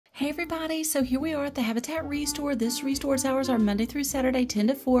Hey everybody, so here we are at the Habitat Restore. This restore's hours are Monday through Saturday, 10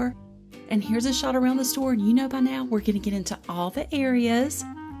 to 4. And here's a shot around the store, and you know by now we're going to get into all the areas.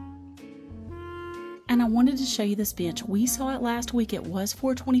 And I wanted to show you this bench. We saw it last week. It was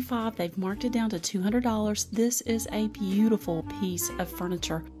 $425. They've marked it down to $200. This is a beautiful piece of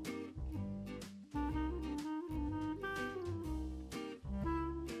furniture.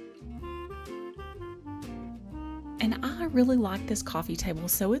 And I really like this coffee table,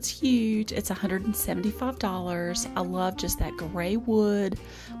 so it's huge. It's $175. I love just that gray wood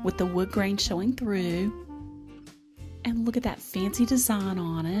with the wood grain showing through. And look at that fancy design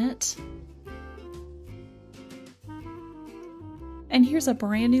on it. And here's a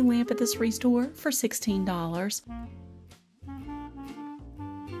brand new lamp at this restore for $16.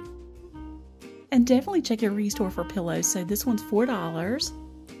 And definitely check your restore for pillows. So this one's $4.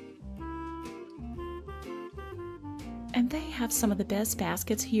 And they have some of the best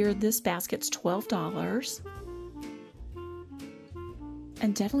baskets here. This basket's $12.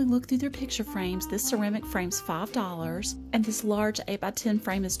 And definitely look through their picture frames. This ceramic frame's $5. And this large 8x10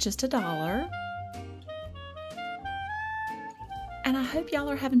 frame is just $1. And I hope y'all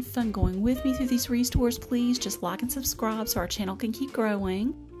are having fun going with me through these restores. Please just like and subscribe so our channel can keep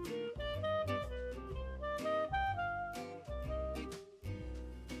growing.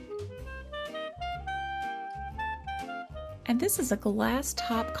 And this is a glass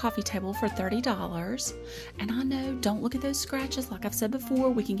top coffee table for $30. And I know, don't look at those scratches. Like I've said before,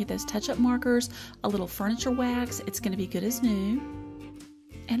 we can get those touch-up markers, a little furniture wax. It's going to be good as new.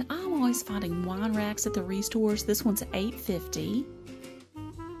 And I'm always finding wine racks at the restores. This one's $8.50.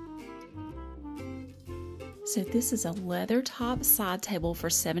 So this is a leather top side table for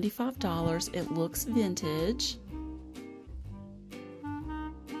 $75. It looks vintage.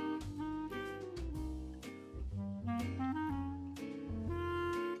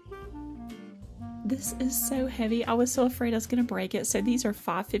 This is so heavy. I was so afraid I was going to break it. So these are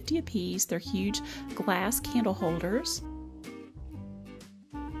 $5.50 a piece. They're huge glass candle holders.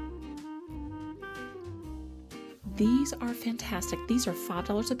 These are fantastic. These are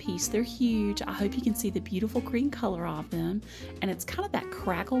 $5 a piece. They're huge. I hope you can see the beautiful green color of them. And it's kind of that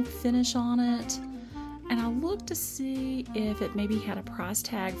crackled finish on it. And I looked to see if it maybe had a price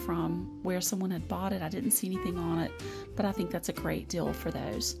tag from where someone had bought it. I didn't see anything on it, but I think that's a great deal for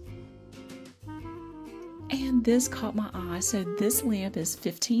those. And this caught my eye. So this lamp is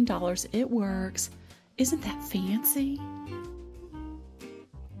 $15. It works. Isn't that fancy?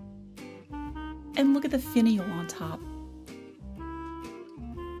 And look at the finial on top.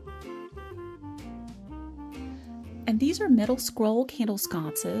 And these are metal scroll candle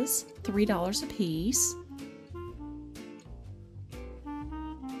sconces, $3 a piece.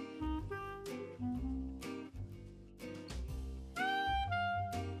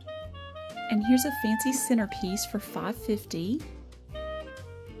 And here's a fancy centerpiece for $5.50.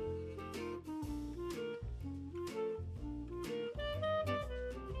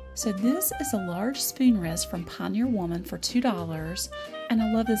 So this is a large spoon rest from Pioneer Woman for $2. And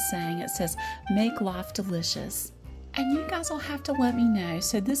I love this saying. It says, "Make life delicious." And you guys will have to let me know.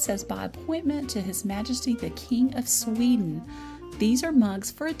 So this says, "By appointment to His Majesty the King of Sweden." These are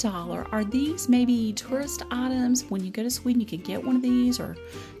mugs for $1. Are these maybe tourist items? When you go to Sweden, you can get one of these, or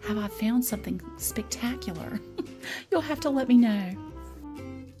have I found something spectacular? You'll have to let me know.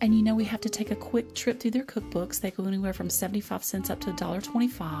 And you know we have to take a quick trip through their cookbooks. They go anywhere from 75 cents up to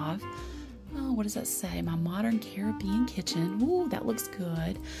 $1.25. Oh, what does that say? My Modern Caribbean Kitchen. Ooh, that looks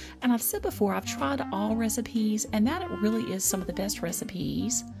good. And I've said before, I've tried all recipes, and that really is some of the best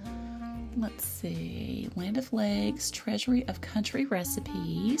recipes. Let's see, Land of Lakes, Treasury of Country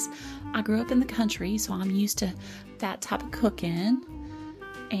Recipes. I grew up in the country, so I'm used to that type of cooking.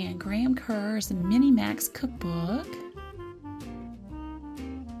 And Graham Kerr's Mini Max Cookbook.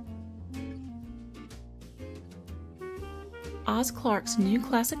 Oz Clark's New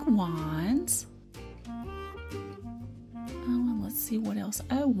Classic Wines. Oh, and let's see what else.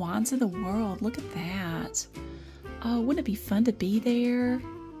 Oh, Wines of the World. Look at that. Oh, wouldn't it be fun to be there?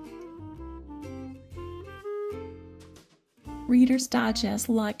 Reader's Digest,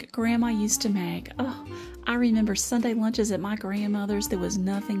 like Grandma used to make. Oh, I remember Sunday lunches at my grandmother's. There was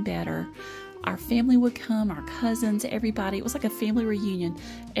nothing better. Our family would come, our cousins, everybody. It was like a family reunion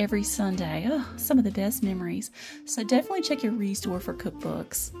every Sunday. Oh, some of the best memories. So definitely check your restore for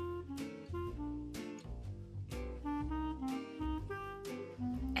cookbooks.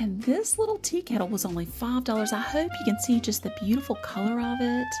 And this little tea kettle was only $5. I hope you can see just the beautiful color of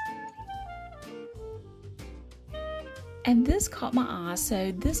it. And this caught my eye.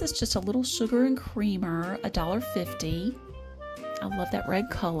 So this is just a little sugar and creamer, $1.50. I love that red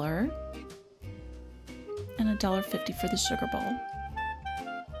color. And $1.50 for the sugar bowl.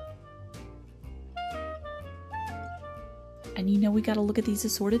 And you know we got to look at these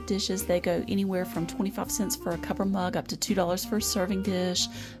assorted dishes. They go anywhere from 25 cents for a cup or mug up to $2 for a serving dish.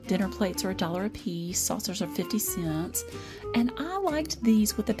 Dinner plates are $1 a piece. Saucers are 50 cents. And I liked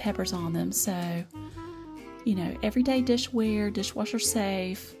these with the peppers on them. So, you know, everyday dishware, dishwasher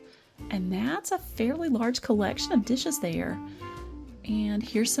safe. And that's a fairly large collection of dishes there. And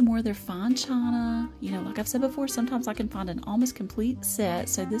here's some more of their fine china. You know, like I've said before, sometimes I can find an almost complete set.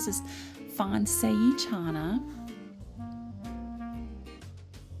 So this is fine Sei china.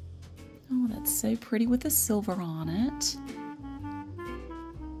 Oh, that's so pretty with the silver on it.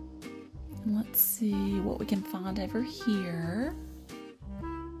 And let's see what we can find over here.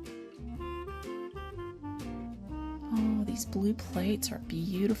 Oh, these blue plates are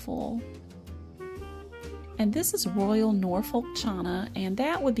beautiful. And this is Royal Norfolk china, and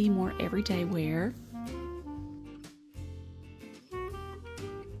that would be more everyday wear.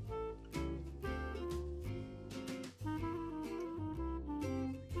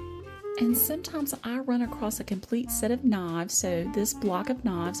 And sometimes I run across a complete set of knives, so this block of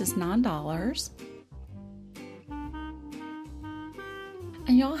knives is $9.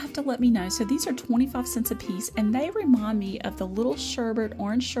 And y'all have to let me know. So these are 25 cents a piece, and they remind me of the little sherbet,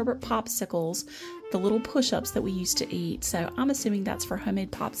 orange sherbet popsicles, the little push-ups that we used to eat. So I'm assuming that's for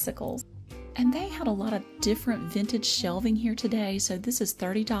homemade popsicles. And they had a lot of different vintage shelving here today. So this is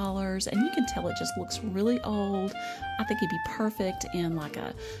 $30, and you can tell it just looks really old. I think it'd be perfect in like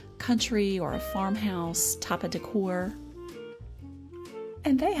a country or a farmhouse type of decor.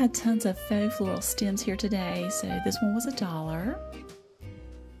 And they had tons of faux floral stems here today. So this one was $1.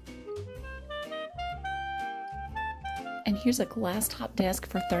 And here's a glass top desk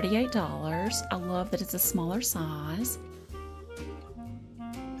for $38. I love that it's a smaller size.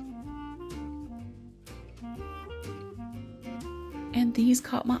 And these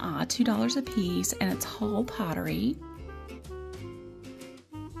caught my eye, $2 a piece, and it's whole pottery.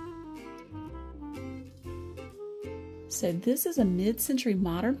 So this is a mid-century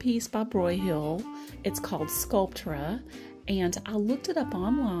modern piece by Broyhill. It's called Sculptura, and I looked it up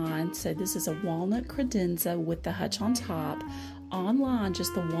online. So this is a walnut credenza with the hutch on top. Online,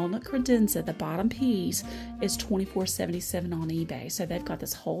 just the walnut credenza, the bottom piece, is $24.77 on eBay. So they've got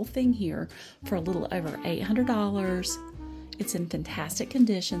this whole thing here for a little over $800. It's in fantastic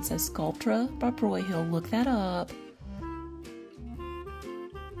condition. So Sculptura by Broyhill, look that up.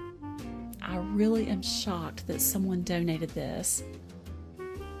 I really am shocked that someone donated this.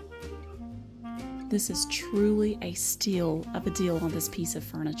 This is truly a steal of a deal on this piece of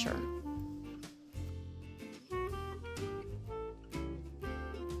furniture.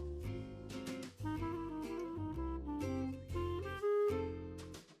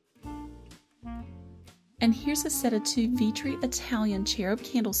 And here's a set of 2 Vitri Italian cherub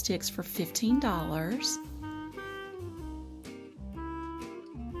candlesticks for $15.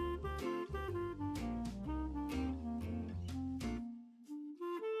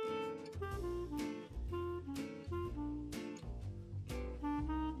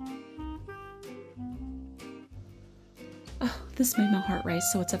 Oh, this made my heart race.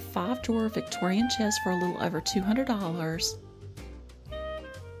 So it's a 5-drawer Victorian chest for a little over $200.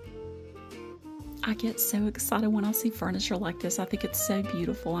 I get so excited when I see furniture like this. I think it's so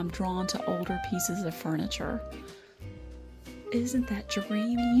beautiful. I'm drawn to older pieces of furniture. Isn't that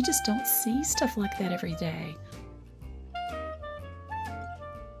dreamy? You just don't see stuff like that every day.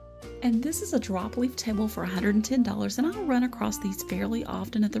 And this is a drop leaf table for $110, and I run across these fairly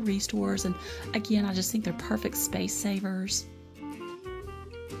often at the restores, and again, I just think they're perfect space savers.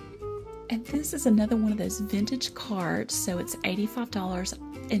 And this is another one of those vintage carts, so it's $85.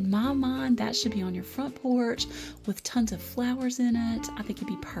 In my mind, that should be on your front porch with tons of flowers in it. I think it'd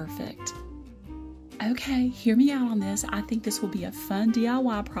be perfect. Okay, hear me out on this. I think this will be a fun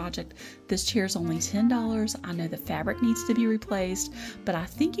DIY project. This chair is only $10. I know the fabric needs to be replaced, but I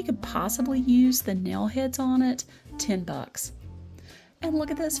think you could possibly use the nail heads on it, $10. And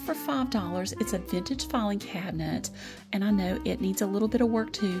look at this for $5. It's a vintage filing cabinet, and I know it needs a little bit of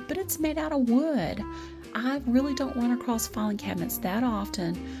work too, but it's made out of wood. I really don't run across filing cabinets that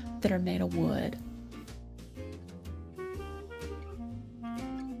often that are made of wood.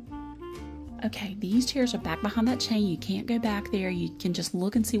 Okay, these chairs are back behind that chain. You can't go back there. You can just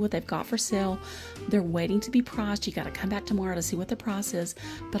look and see what they've got for sale. They're waiting to be priced. You got to come back tomorrow to see what the price is.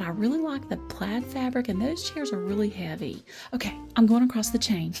 But I really like the plaid fabric, and those chairs are really heavy. Okay, I'm going across the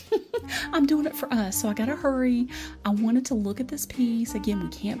chain. I'm doing it for us, so I got to hurry. I wanted to look at this piece. Again, we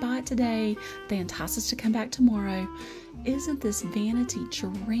can't buy it today. They entice us to come back tomorrow. Isn't this vanity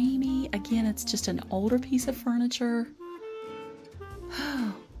dreamy? Again, it's just an older piece of furniture.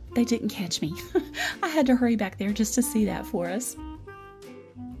 Oh. They didn't catch me. I had to hurry back there just to see that for us.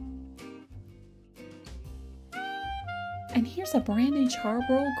 And here's a brand new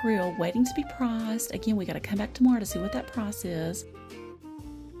charbroil grill waiting to be priced. Again, we got to come back tomorrow to see what that price is.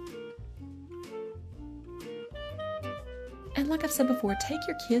 And like I've said before, take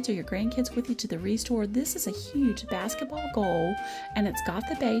your kids or your grandkids with you to the Restore. This is a huge basketball goal, and it's got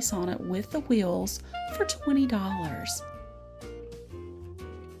the base on it with the wheels for $20.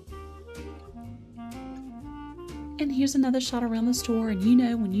 And here's another shot around the store, and you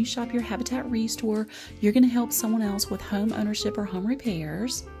know when you shop your Habitat Restore, you're going to help someone else with home ownership or home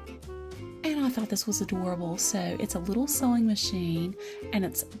repairs. And I thought this was adorable. So it's a little sewing machine, and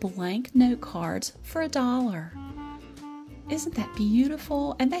it's blank note cards for $1. Isn't that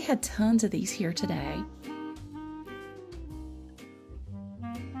beautiful? And they had tons of these here today.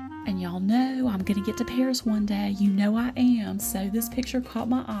 And y'all know I'm going to get to Paris one day. You know I am. So this picture caught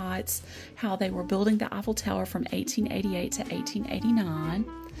my eye. It's how they were building the Eiffel Tower from 1888 to 1889.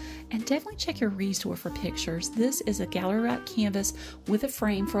 And definitely check your Restore for pictures. This is a gallery wrap canvas with a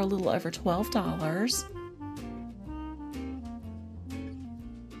frame for a little over $12.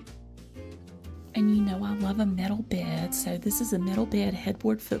 And you know I love a metal bed. So this is a metal bed,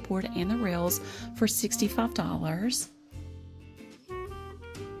 headboard, footboard, and the rails for $65.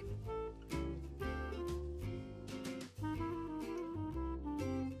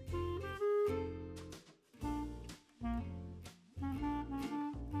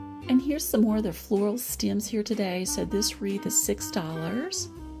 And here's some more of their floral stems here today. So this wreath is $6.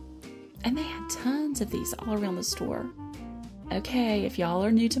 And they had tons of these all around the store. Okay, if y'all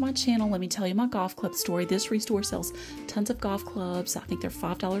are new to my channel, let me tell you my golf club story. This Restore sells tons of golf clubs. I think they're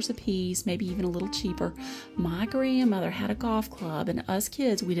 $5 a piece, maybe even a little cheaper. My grandmother had a golf club, and us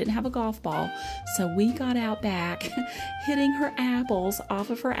kids, we didn't have a golf ball. So we got out back hitting her apples off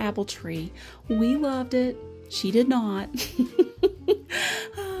of her apple tree. We loved it. She did not.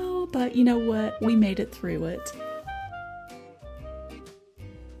 But you know what? We made it through it.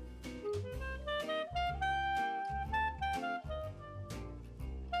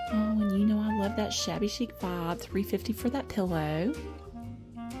 Oh, and you know I love that shabby chic vibe. $3.50 for that pillow.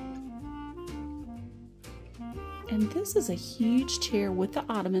 And this is a huge chair with the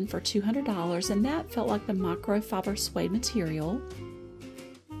ottoman for $200, and that felt like the microfiber suede material.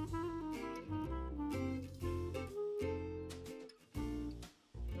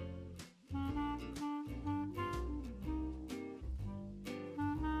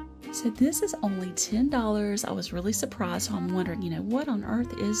 So this is only $10. I was really surprised. So I'm wondering, you know, what on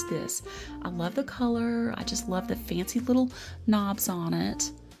earth is this? I love the color. I just love the fancy little knobs on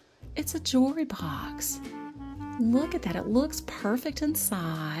it. It's a jewelry box. Look at that. It looks perfect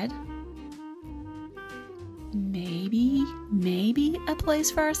inside. Maybe a place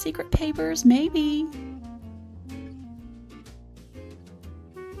for our secret papers. Maybe.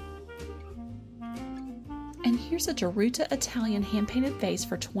 And here's a Deruta Italian hand-painted vase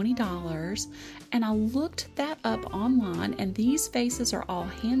for $20. And I looked that up online, and these vases are all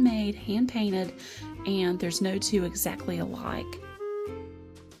handmade, hand-painted, and there's no two exactly alike.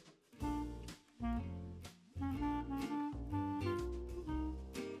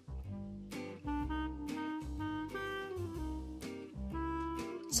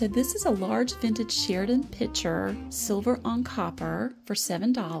 So this is a large vintage Sheridan pitcher, silver on copper, for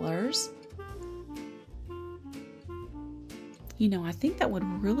 $7. You know, I think that would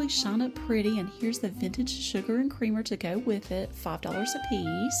really shine up pretty. And here's the vintage sugar and creamer to go with it, $5 a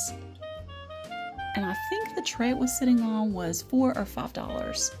piece. And I think the tray it was sitting on was $4 or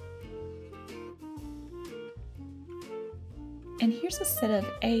 $5. And here's a set of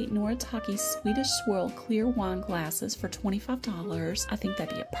 8 Noritake Swedish Swirl clear wine glasses for $25. I think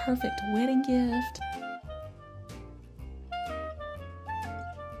that'd be a perfect wedding gift.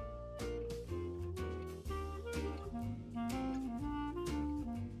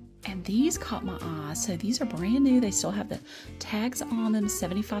 And these caught my eye. So these are brand new. They still have the tags on them,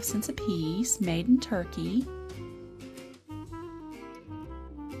 75 cents a piece, made in Turkey.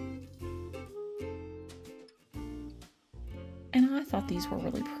 And I thought these were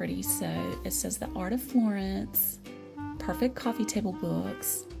really pretty. So it says The Art of Florence, perfect coffee table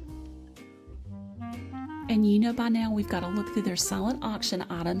books. And you know by now we've got to look through their silent auction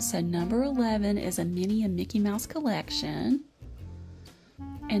items. So number 11 is a Minnie and Mickey Mouse collection.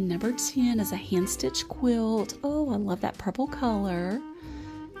 And number 10 is a hand-stitched quilt. Oh, I love that purple color.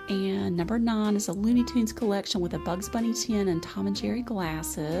 And number 9 is a Looney Tunes collection with a Bugs Bunny tin and Tom and Jerry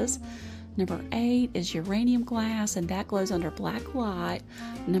glasses. Number 8 is uranium glass, and that glows under black light.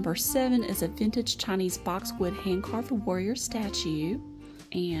 Number 7 is a vintage Chinese boxwood hand-carved warrior statue.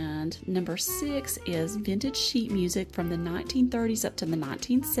 And number 6 is vintage sheet music from the 1930s up to the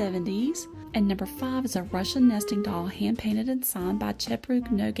 1970s. And number 5 is a Russian nesting doll hand-painted and signed by Chepruk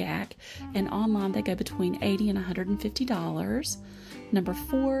Nogak, and online they go between $80 and $150. Number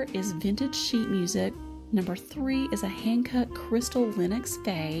 4 is vintage sheet music. Number 3 is a hand-cut crystal Lenox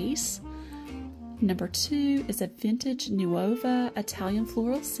vase. Number 2 is a vintage Nuova Italian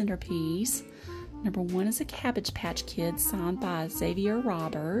floral centerpiece. Number 1 is a Cabbage Patch Kid signed by Xavier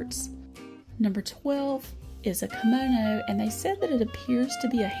Roberts. Number 12 is a kimono, and they said that it appears to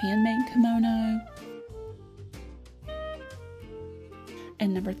be a handmade kimono.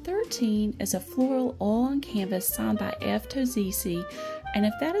 And number 13 is a floral oil on canvas signed by F. Tozzi. And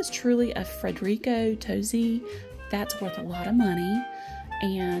if that is truly a Federico Tozzi, that's worth a lot of money.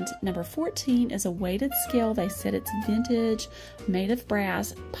 And number 14 is a weighted scale. They said it's vintage, made of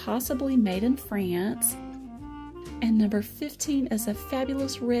brass, possibly made in France. And number 15 is a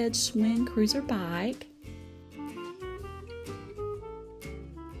fabulous red swing cruiser bike.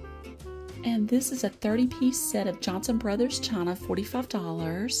 And this is a 30-piece set of Johnson Brothers china,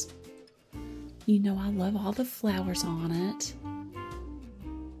 $45. You know I love all the flowers on it.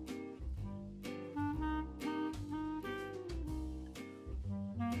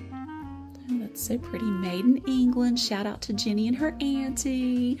 Oh, that's so pretty. Made in England. Shout out to Jenny and her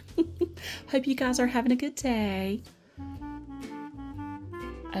auntie. Hope you guys are having a good day.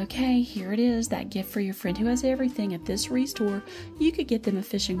 Okay, here it is, that gift for your friend who has everything. At this restore, you could get them a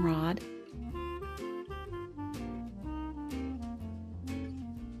fishing rod.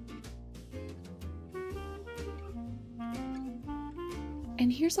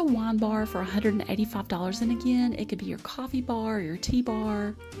 And here's a wine bar for $185. And again, it could be your coffee bar or your tea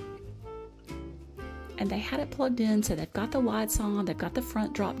bar. And they had it plugged in, so they've got the lights on, they've got the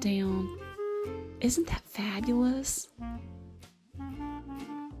front drop down. Isn't that fabulous?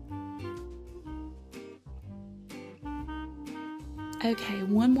 Okay,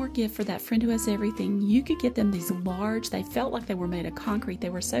 one more gift for that friend who has everything. You could get them these large, they felt like they were made of concrete.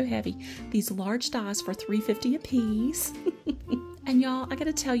 They were so heavy. These large dies for $3.50 a piece. And y'all, I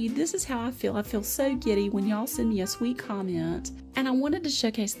gotta tell you, this is how I feel. I feel so giddy when y'all send me a sweet comment. And I wanted to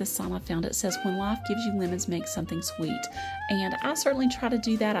showcase this song I found. It says, "When life gives you lemons, make something sweet." And I certainly try to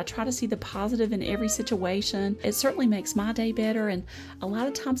do that. I try to see the positive in every situation. It certainly makes my day better, and a lot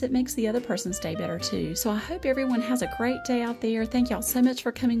of times it makes the other person's day better too. So I hope everyone has a great day out there. Thank y'all so much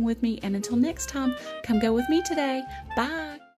for coming with me. And until next time, come go with me today. Bye.